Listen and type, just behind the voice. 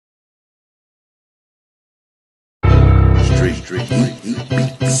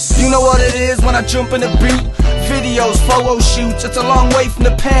You know what it is when I jump in the boot. Videos, photo shoots, it's a long way from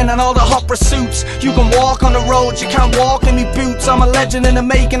the pen and all the hot pursuits. You can walk on the road, you can't walk in me boots. I'm a legend in the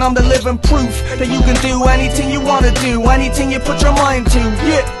making, I'm the living proof that you can do anything you wanna do, anything you put your mind to,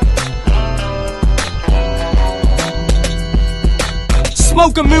 yeah.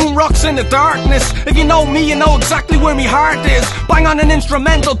 Smoking moon rocks in the darkness. If you know me, you know exactly where me heart is. Bang on an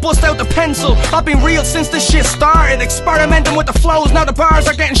instrumental, bust out the pencil. I've been real since this shit started. Experimenting with the flows, now the bars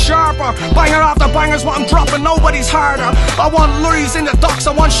are getting sharper. Banger after banger's what I'm dropping, nobody's harder. I want lorries in the docks,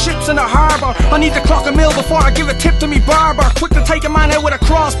 I want ships in the harbour. I need to clock a mill before I give a tip to me barber. Quick to take a man out with a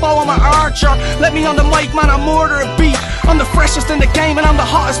crossbow, I'm an archer. Let me on the mic, man, I murder a beat. I'm the freshest in the game and I'm the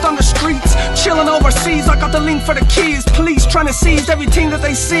hottest on the streets. Chilling overseas, I got the link for the keys. Police trying to seize everything that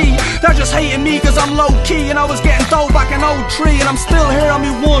they see. They're just hating me cause I'm low key, and I was getting dough back in 03, and I'm still here on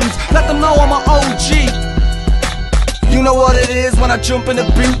me ones. Let them know I'm an OG. You know what it is when I jump in the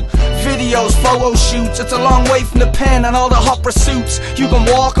boot. Videos, photo shoots, it's a long way from the pen and all the hot pursuits. You can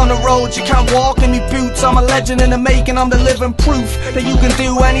walk on the road, you can't walk in me boots. I'm a legend in the making, I'm the living proof that you can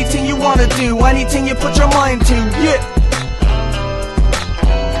do anything you wanna do, anything you put your mind to, yeah.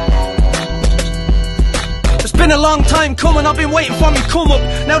 It's been a long time coming, I've been waiting for me come up.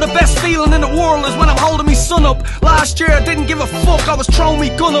 Now the best feeling in the world is when I'm holding me son up. Last year I didn't give a fuck, I was throwing me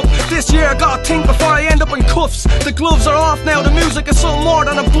gun up. This year I gotta think before I end up in cuffs. The gloves are off now, the music is something more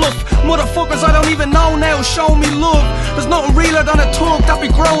than a bluff. Motherfuckers I don't even know now show me love. There's nothing realer than a tug that be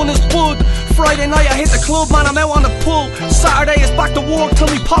growing as bud. Friday night I hit the club, man, I'm out on the pull. Saturday is back to work till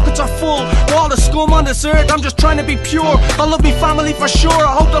me pockets are full. With all the scum on this earth, I'm just trying to be pure. I love me family for sure,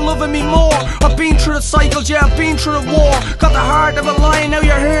 I hope they're loving me more. I've been through the cycles, yeah, I've been through the war. Got the heart of a lion, now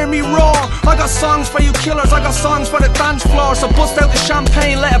you're hearing me roar. I got songs for you killers, I got songs for the dance floor. So bust out the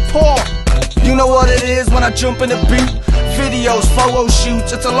champagne, let it pour. You know what it is when I jump in the boot. Videos, photo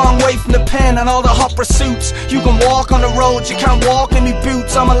shoots, it's a long way from the pen and all the hot pursuits. You can walk on the road, you can't walk in me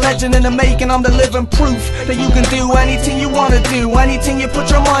boots. I'm a legend in the making, I'm the living proof that you can do anything you wanna do, anything you put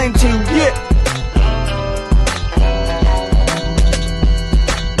your mind to, yeah.